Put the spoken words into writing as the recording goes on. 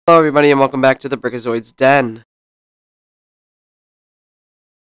Hello everybody and welcome back to the Brickazoid's Den.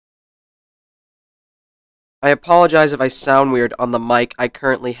 I apologize if I sound weird on the mic. I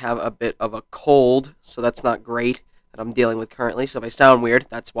currently have a bit of a cold, so that's not great that I'm dealing with currently. So if I sound weird,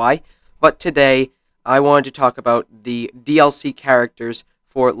 that's why. But today, I wanted to talk about the DLC characters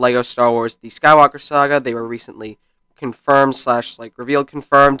for LEGO Star Wars The Skywalker Saga. They were recently confirmed / revealed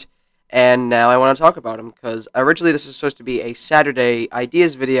confirmed. And now I want to talk about them because originally this was supposed to be a Saturday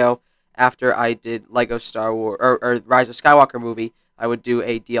ideas video after I did LEGO Star Wars or Rise of Skywalker movie. I would do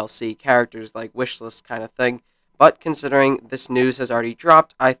a DLC characters like wishlist kind of thing. But considering this news has already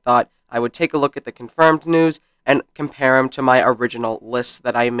dropped, I thought I would take a look at the confirmed news and compare them to my original list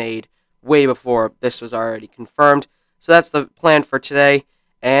that I made way before this was already confirmed. So that's the plan for today.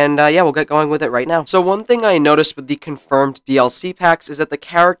 And yeah, we'll get going with it right now. So one thing I noticed with the confirmed DLC packs is that the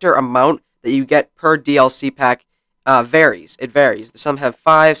character amount that you get per DLC pack varies. It varies. Some have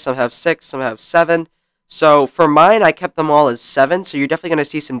 5, some have 6, some have 7. So for mine, I kept them all as 7, so you're definitely going to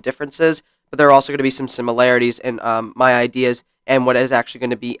see some differences, but there are also going to be some similarities in my ideas and what is actually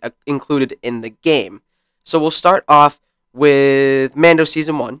going to be included in the game. So we'll start off with Mando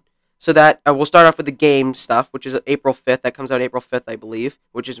Season 1. So that we'll start off with the game stuff, which is April 5th. That comes out April 5th, I believe,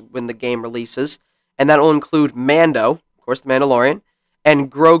 which is when the game releases. And that will include Mando, of course, the Mandalorian,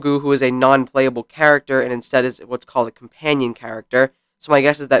 and Grogu, who is a non-playable character and instead is what's called a companion character. So my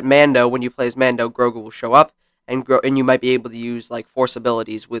guess is that Mando, when you play as Mando, Grogu will show up, and you might be able to use like Force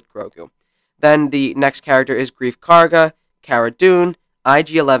abilities with Grogu. Then the next character is Greef Karga, Cara Dune,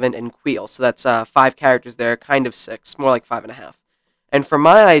 IG-11, and Queel. So that's 5 characters there, kind of 6, more like 5.5. And for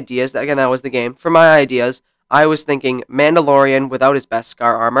my ideas, again, that was the game. For my ideas, I was thinking Mandalorian without his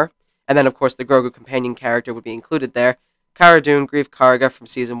Beskar armor. And then, of course, the Grogu companion character would be included there. Cara Dune, Greef Karga from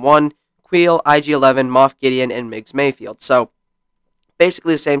Season 1, Queel, IG-11, Moff Gideon, and Migs Mayfield. So,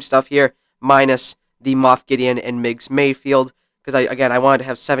 basically the same stuff here, minus the Moff Gideon and Migs Mayfield. Because, I wanted to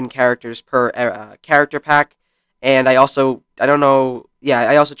have 7 characters per character pack. And I also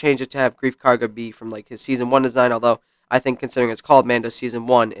changed it to have Greef Karga be from, like, his Season 1 design, although I think considering it's called Mando Season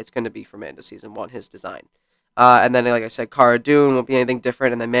 1, it's going to be for Mando Season 1, his design. And then, like I said, Cara Dune won't be anything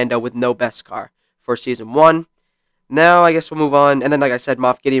different, and then Mando with no Beskar for Season 1. Now, I guess we'll move on, and then, like I said,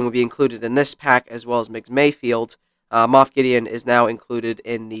 Moff Gideon will be included in this pack, as well as Migs Mayfield. Moff Gideon is now included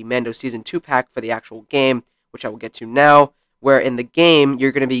in the Mando Season 2 pack for the actual game, which I will get to now, where in the game,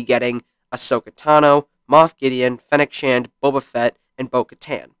 you're going to be getting Ahsoka Tano, Moff Gideon, Fennec Shand, Boba Fett, and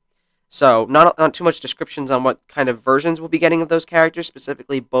Bo-Katan. So, not too much descriptions on what kind of versions we'll be getting of those characters,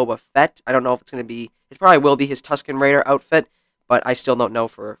 specifically Boba Fett. I don't know if it's going to be, it probably will be his Tusken Raider outfit, but I still don't know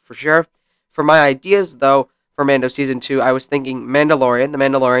for sure. For my ideas, though, for Mando Season 2, I was thinking Mandalorian, the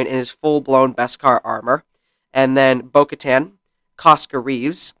Mandalorian in his full-blown Beskar armor, and then Bo-Katan, Koska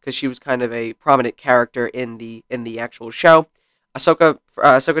Reeves, because she was kind of a prominent character in the actual show, Ahsoka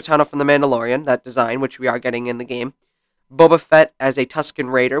Tano from the Mandalorian, that design, which we are getting in the game, Boba Fett as a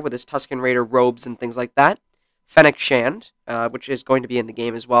Tusken Raider with his Tusken Raider robes and things like that. Fennec Shand, which is going to be in the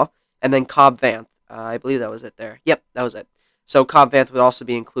game as well. And then Cobb Vanth. I believe that was it there. Yep, that was it. So Cobb Vanth would also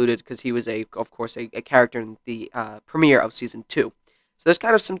be included because he was, of course, a character in the premiere of Season 2. So there's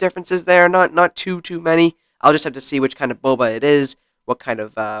kind of some differences there. Not too many. I'll just have to see which kind of Boba it is, what kind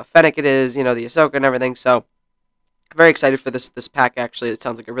of Fennec it is, the Ahsoka and everything. So I'm very excited for this pack, actually. It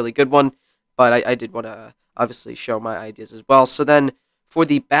sounds like a really good one. But I did want to obviously show my ideas as well. So then for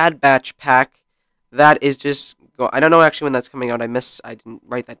the Bad Batch pack, that is just, I don't know actually when that's coming out. I didn't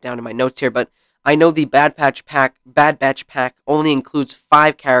write that down in my notes here, but I know the Bad Batch pack only includes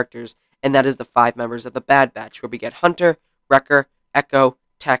 5 characters, and that is the 5 members of the Bad Batch, where we get Hunter, Wrecker, Echo,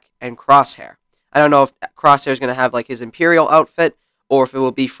 Tech, and Crosshair. I don't know if Crosshair is going to have like his Imperial outfit, or if it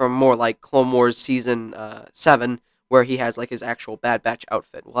will be from more like Clone Wars Season 7, where he has like his actual Bad Batch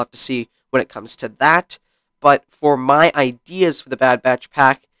outfit. We'll have to see when it comes to that. But for my ideas for the Bad Batch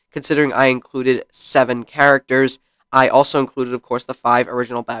pack, considering I included 7 characters, I also included, of course, the 5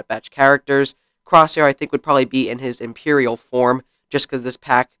 original Bad Batch characters. Crosshair, I think, would probably be in his Imperial form, just because this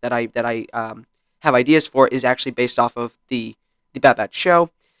pack that I have ideas for is actually based off of the Bad Batch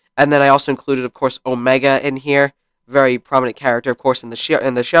show. And then I also included, of course, Omega in here, very prominent character, of course, in the show.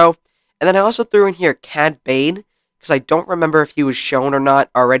 And then I also threw in here Cad Bane, because I don't remember if he was shown or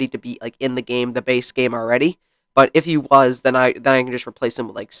not already to be like in the game, the base game already. But if he was, then I can just replace him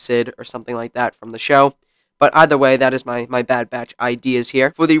with like Sid or something like that from the show. But either way, that is my Bad Batch ideas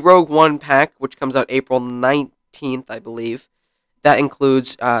here. For the Rogue One pack, which comes out April 19th, I believe, that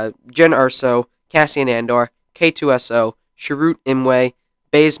includes Jyn Erso, Cassian Andor, K2SO, Chirrut Imwe,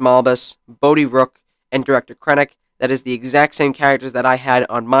 Baze Malbus, Bodhi Rook, and Director Krennic. That is the exact same characters that I had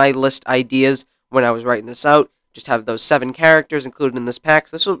on my list ideas when I was writing this out. Just have those 7 characters included in this pack.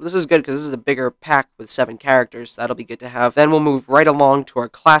 So this is good because this is a bigger pack with 7 characters. So that'll be good to have. Then we'll move right along to our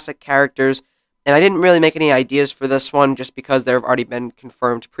classic characters. And I didn't really make any ideas for this one just because they've already been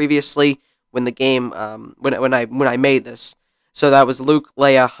confirmed previously when the game when I made this. So that was Luke,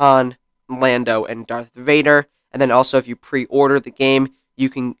 Leia, Han, Lando, and Darth Vader. And then also if you pre-order the game, you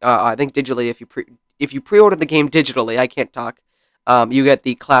can I think digitally if you pre-order the game digitally, I can't talk. You get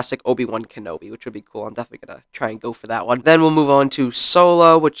the classic Obi-Wan Kenobi, which would be cool. I'm definitely going to try and go for that one. Then we'll move on to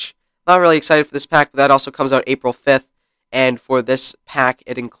Solo, which I'm not really excited for this pack, but that also comes out April 5th. And for this pack,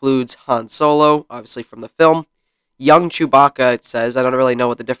 it includes Han Solo, obviously from the film. Young Chewbacca, it says. I don't really know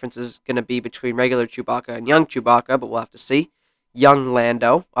what the difference is going to be between regular Chewbacca and young Chewbacca, but we'll have to see. Young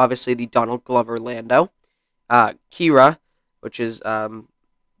Lando, obviously the Donald Glover Lando. Kira, which is from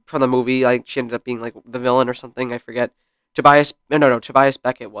the movie. Like she ended up being like the villain or something. I forget. Tobias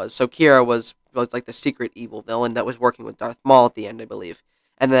Beckett was. So Kira was like the secret evil villain that was working with Darth Maul at the end, I believe.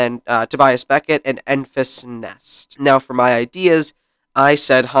 And then Tobias Beckett and Enfys Nest. Now for my ideas, I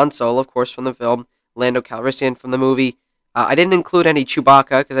said Han Solo, of course, from the film. Lando Calrissian from the movie. I didn't include any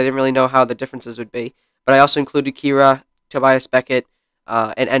Chewbacca because I didn't really know how the differences would be. But I also included Kira, Tobias Beckett,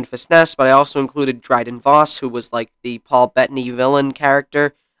 and Enfys Nest. But I also included Dryden Voss, who was like the Paul Bettany villain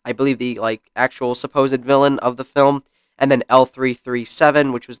character. I believe the like actual supposed villain of the film. And then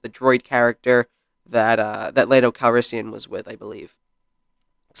L337, which was the droid character that Lando Calrissian was with, I believe.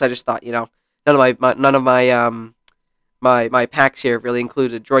 So I just thought, you know, none of my packs here really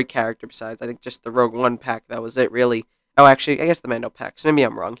included a droid character besides I think just the Rogue One pack. That was it, really. Oh, actually, I guess the Mando packs. Maybe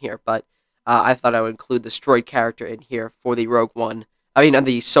I'm wrong here, but I thought I would include this droid character in here for the Rogue One. I mean,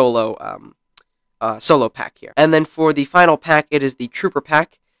 the Solo pack here. And then for the final pack, it is the Trooper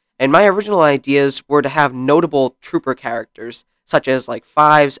pack. And my original ideas were to have notable Trooper characters, such as like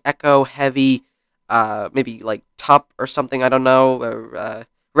Fives, Echo, Heavy, maybe like Tup or something. I don't know.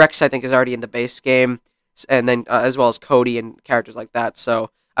 Rex, I think, is already in the base game. And then as well as Cody and characters like that. So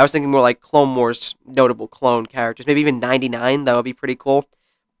I was thinking more like Clone Wars notable clone characters, maybe even 99. That would be pretty cool.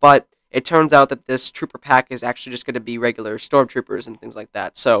 But it turns out that this Trooper pack is actually just going to be regular Stormtroopers and things like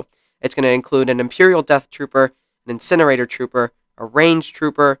that. So it's going to include an Imperial Death Trooper, an Incinerator Trooper, a Range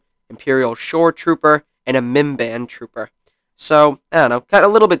Trooper, Imperial Shore Trooper, and a Mimban Trooper. So I don't know, kind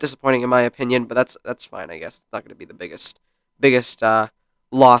of a little bit disappointing in my opinion, but that's fine. I guess it's not going to be the biggest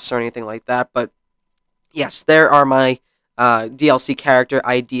loss or anything like that. But yes, there are my DLC character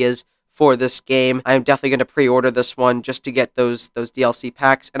ideas for this game. I'm definitely going to pre-order this one just to get those DLC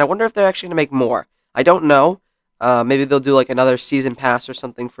packs, and I wonder if they're actually going to make more. I don't know. Maybe they'll do like another season pass or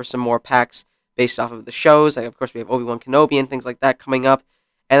something for some more packs based off of the shows. Like, of course, we have Obi-Wan Kenobi and things like that coming up.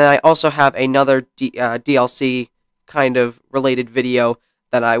 And then I also have another DLC kind of related video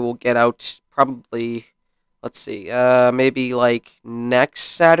that I will get out probably, let's see, maybe like next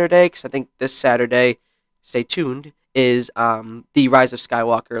Saturday, because I think this Saturday, stay tuned, is the Rise of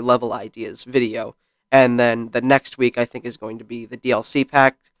Skywalker level ideas video. And then the next week, I think, is going to be the DLC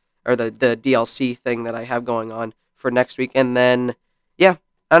pack, or the DLC thing that I have going on for next week. And then, yeah,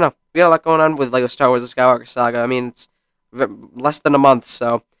 I don't know. We got a lot going on with Lego Star Wars: The Skywalker Saga. I mean, it's less than a month,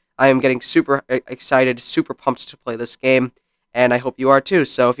 so I am getting super excited, super pumped to play this game, and I hope you are too.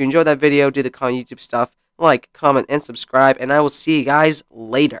 So if you enjoyed that video, do the YouTube stuff, like, comment, and subscribe, and I will see you guys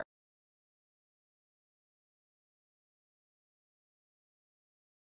later.